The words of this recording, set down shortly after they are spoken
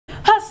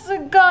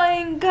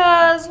morning,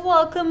 guys.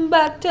 Welcome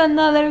back to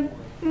another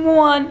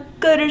one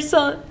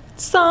GutrZone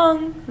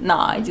song.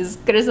 Nah,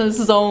 just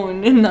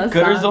GutrZone, not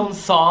GutrZone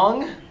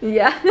song?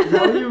 Yeah. Is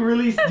that what you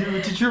really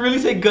do? Did you really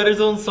say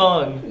GutrZone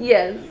song?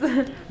 Yes.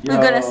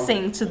 We're gonna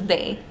sing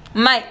today.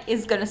 Mike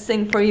is gonna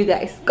sing for you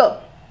guys. Go.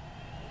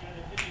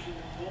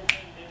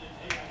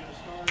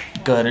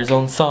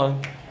 GutrZone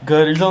song.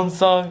 GutrZone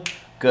song.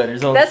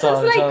 GutrZone That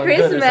song. sounds like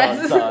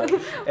Christmas.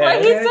 Why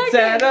And he's so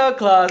Santa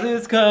Claus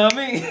is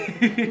coming.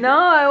 No,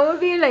 it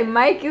would be like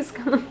Mike is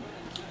coming.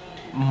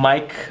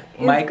 Micah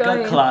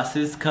coming. Claus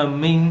is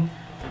coming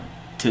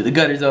to the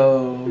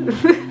GutrZone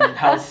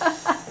house.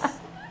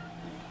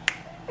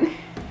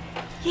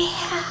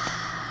 Yeah.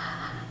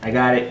 I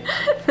got it.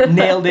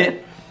 Nailed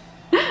it.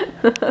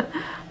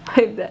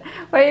 Like that.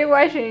 What are you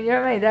watching?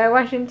 You're my dad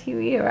watching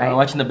TV, right? I'm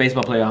watching the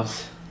baseball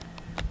playoffs.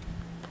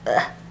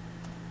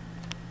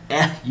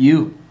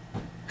 You.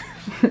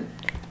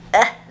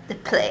 The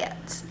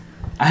playoffs.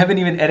 I haven't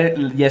even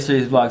edited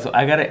yesterday's vlog, so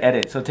I gotta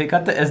edit. So take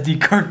out the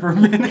SD card for a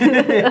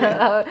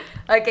minute.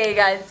 Okay,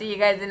 guys. See you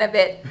guys in a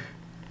bit.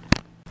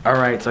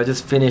 Alright, so I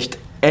just finished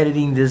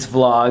editing this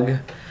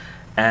vlog,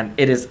 and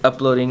it is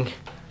uploading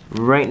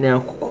right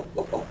now.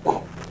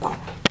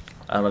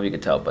 I don't know if you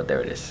can tell, but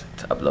there it is.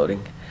 It's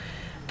uploading.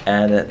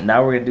 And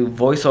now we're gonna do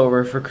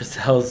voiceover for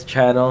Krissel's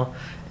channel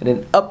and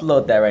then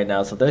upload that right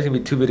now. So there's gonna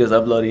be 2 videos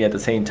uploading at the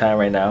same time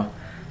right now.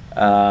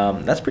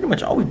 That's pretty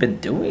much all we've been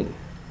doing.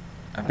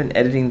 I've been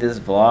editing this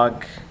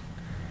vlog.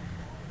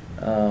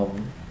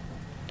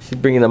 She's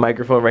bringing the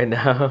microphone right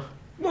now.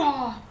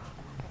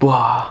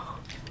 Wow.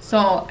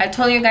 So I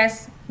told you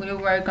guys we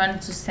were going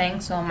to sing,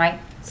 so Mike,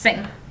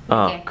 sing.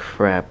 Oh Okay.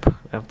 crap! I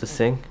have to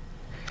sing.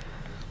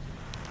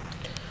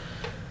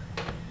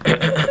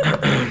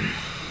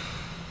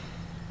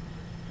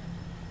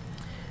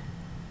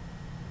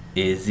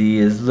 Izzy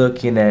is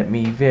looking at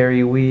me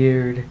very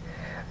weird.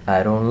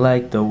 I don't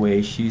like the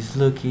way she's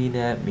looking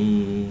at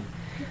me.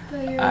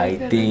 I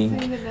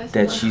think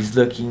that she's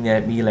looking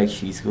at me like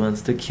she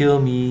wants to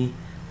kill me.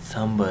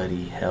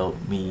 Somebody help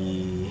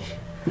me.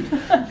 Do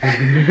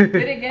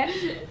it again.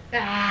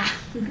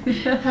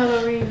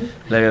 Halloween.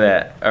 Look at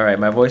that. Alright,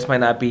 my voice might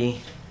not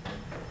be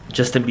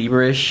Justin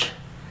Bieber-ish,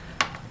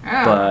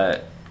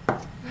 but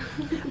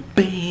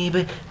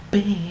baby,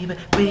 baby,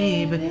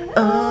 baby,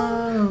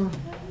 oh.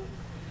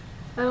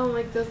 I don't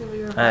like Justin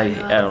Bieber.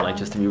 I don't like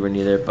Justin Bieber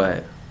neither,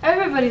 but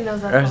Everybody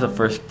knows that. that's the song.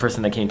 first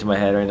person that came to my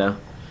head right now.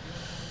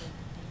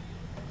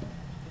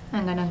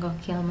 I'm gonna go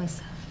kill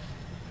myself.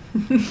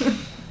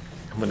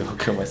 I'm gonna go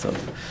kill myself.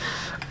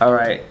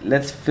 Alright,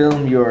 let's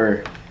film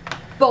your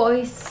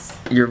Voice.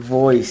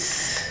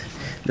 voice.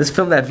 Let's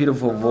film that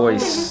beautiful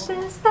voice.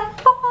 This is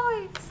that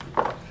voice.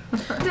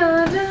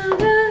 Dun, dun,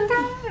 dun,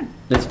 dun.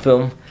 Let's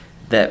film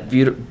that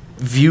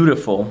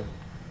beautiful.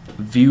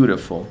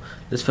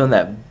 Let's film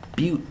that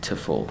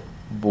beautiful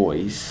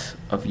voice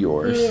of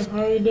yours.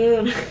 How you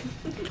doing?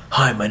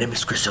 Hi, my name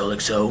is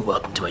Krissel.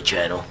 Welcome to my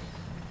channel.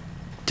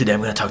 Today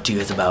I'm gonna talk to you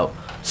guys about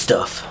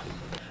stuff.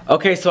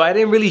 Okay, so I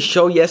didn't really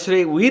show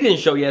yesterday. We didn't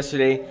show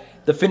yesterday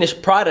the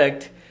finished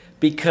product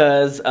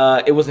because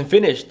it wasn't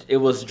finished. It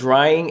was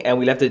drying, and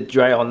we left it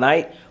dry all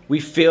night. We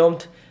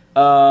filmed.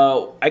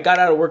 I got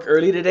out of work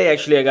early today.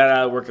 Actually, I got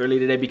out of work early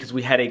today because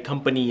we had a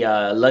company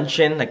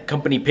luncheon, like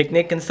company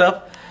picnic and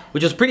stuff,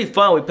 which was pretty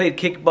fun. We played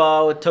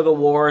kickball, tug of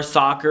war,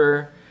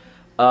 soccer.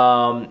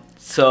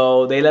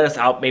 So they let us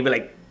out maybe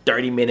like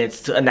 30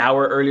 minutes to an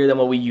hour earlier than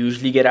what we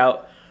usually get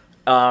out.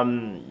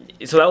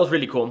 So that was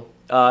really cool.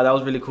 That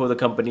was really cool, the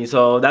company.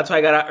 So that's why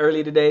I got out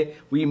early today.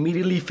 We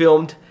immediately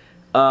filmed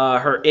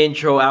her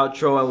intro,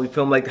 outro, and we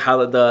filmed like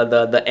how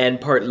the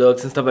end part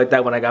looks and stuff like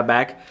that when I got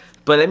back.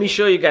 But let me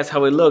show you guys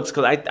how it looks,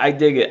 because I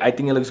dig it. I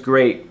think it looks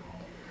great.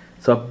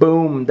 So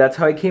boom, that's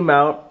how it came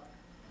out.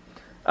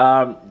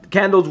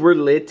 Candles were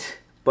lit,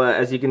 but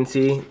as you can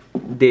see,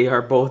 they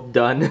are both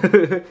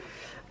done.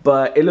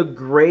 But it looked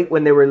great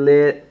when they were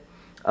lit.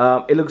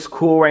 It looks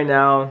cool right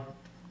now.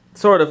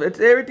 Sort of.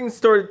 Everything's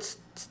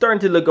starting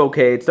to look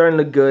okay. It's starting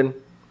to look good.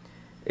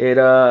 It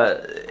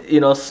you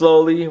know,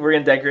 slowly we're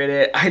gonna decorate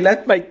it. I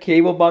left my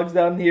cable box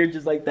down here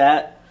just like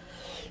that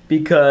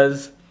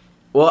because,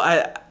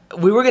 well,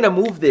 we were gonna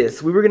move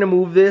this. We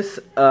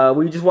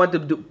just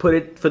wanted to put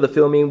it for the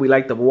filming. We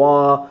like the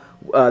wall.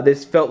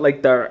 This felt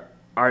like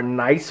our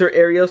nicer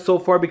area so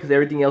far because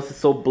everything else is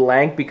so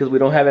blank because we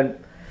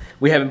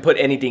haven't put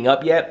anything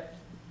up yet.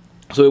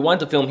 So we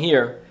wanted to film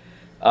here.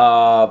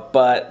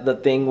 But the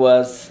thing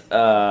was,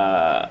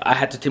 I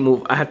had to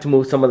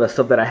move some of the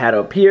stuff that I had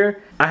up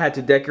here. I had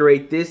to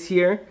decorate this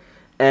here,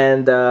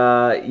 and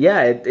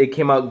yeah, it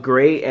came out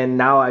great. And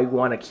now I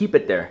want to keep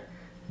it there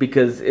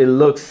because it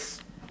looks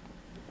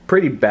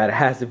pretty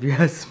badass, if you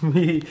ask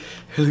me.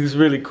 It looks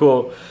really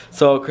cool.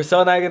 So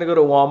Krissel and I are gonna go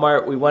to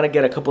Walmart. We want to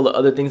get a couple of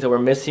other things that we're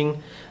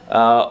missing,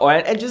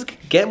 and just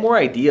get more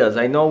ideas.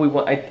 I know we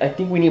want. I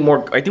think we need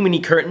more. I think we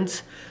need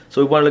curtains.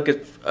 So we want to look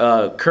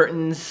at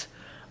curtains.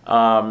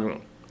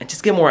 And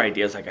just get more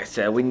ideas. Like I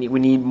said, we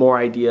need more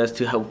ideas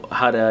to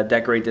how to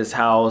decorate this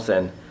house,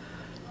 and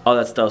all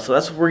that stuff. So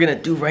that's what we're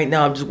gonna do right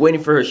now. I'm just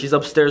waiting for her. She's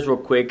upstairs real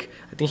quick.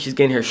 I think she's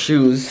getting her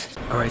shoes.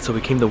 All right, so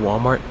we came to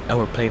Walmart and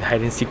we're playing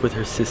hide and seek with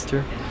her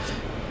sister.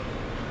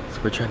 So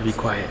we're trying to be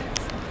quiet.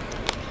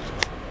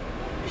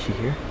 Is she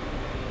here?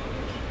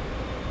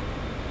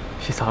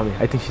 She saw me.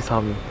 I think she saw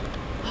me.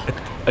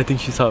 I think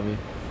she saw me.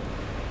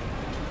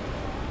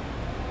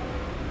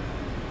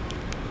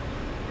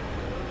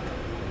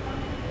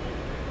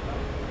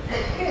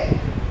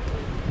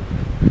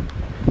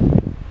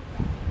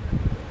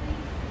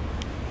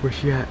 Where's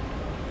she at?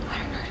 I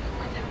don't know.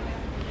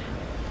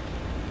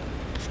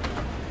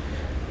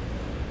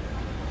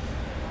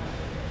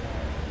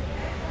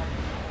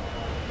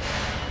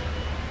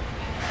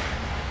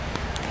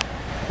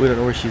 We don't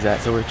know where she's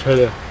at, so we're trying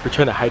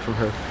to hide from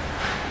her.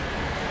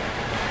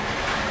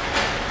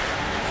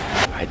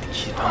 I think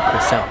she found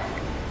Krissel.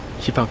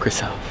 She found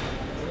Krissel.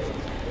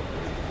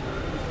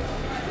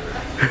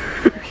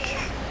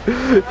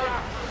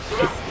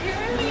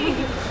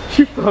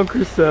 She found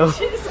Krissel.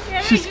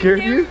 She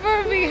scared you?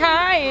 From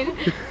behind.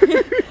 I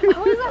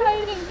was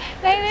hiding.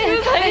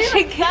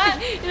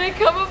 And I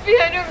come up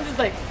behind her and just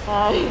like,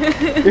 hi.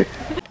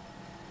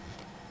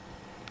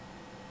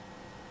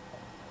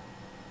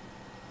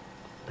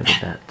 Look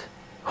at that.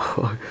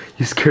 Oh,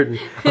 you scared me.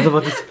 I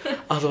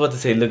was about to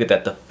say, look at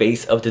that. The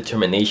face of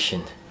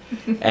determination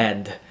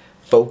and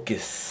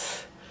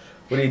focus.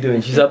 What are you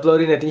doing? She's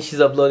uploading. I think she's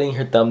uploading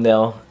her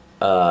thumbnail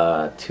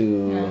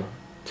to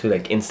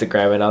like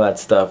Instagram and all that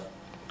stuff.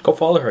 Go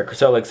follow her,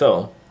 Krissel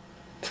XO.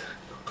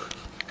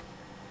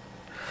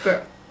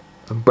 Bro,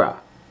 Bruh.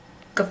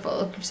 go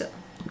follow Krissel.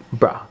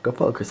 Bruh. Go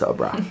follow Krissel,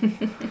 bruh.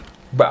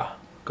 Bruh.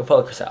 Go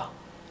follow Krissel.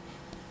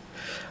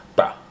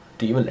 Bruh.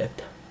 Do you even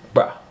lift?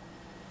 Bruh.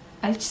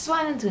 I just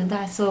want to do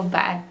that so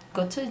bad.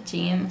 Go to the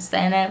gym,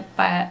 stand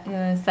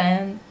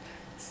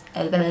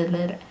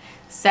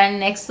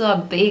next to a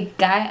big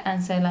guy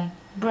and say like,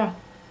 bro,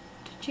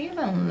 did you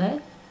even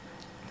lift?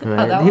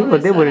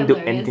 Man, they wouldn't do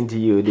anything to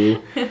you,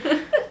 dude.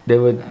 They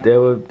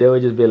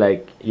would just be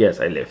like, yes,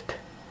 I lift.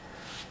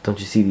 Don't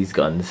you see these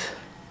guns?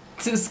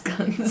 Just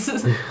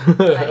guns.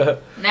 Like,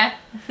 nah.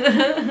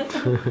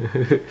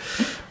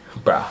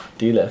 Bruh,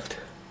 do you lift?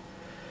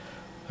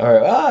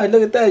 Alright, ah,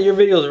 look at that. Your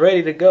video's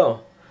ready to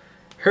go.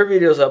 Her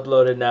video's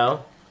uploaded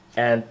now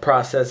and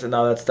processed and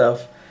all that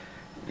stuff.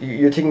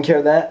 You're taking care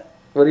of that?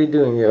 What are you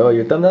doing? Oh,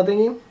 your thumbnail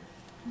thingy?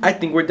 I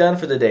think we're done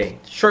for the day.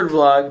 Short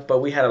vlog, but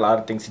we had a lot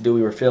of things to do.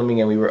 We were filming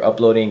and we were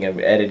uploading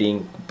and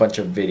editing a bunch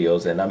of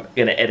videos, and I'm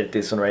gonna edit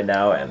this one right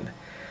now and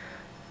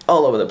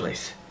all over the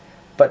place.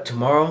 But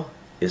tomorrow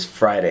is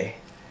Friday.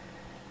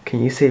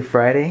 Can you say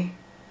Friday?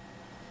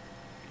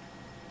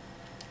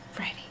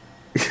 Friday.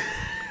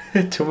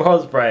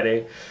 Tomorrow's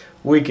Friday.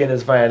 Weekend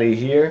is finally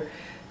here.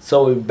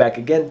 So we'll be back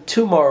again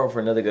tomorrow for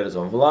another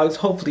GutrZone vlogs.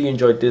 Hopefully you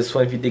enjoyed this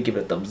one. If you did, give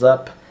it a thumbs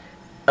up.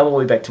 And we'll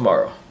be back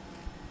tomorrow.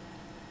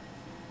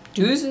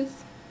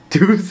 Deuces.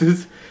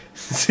 Deuces.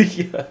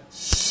 See ya.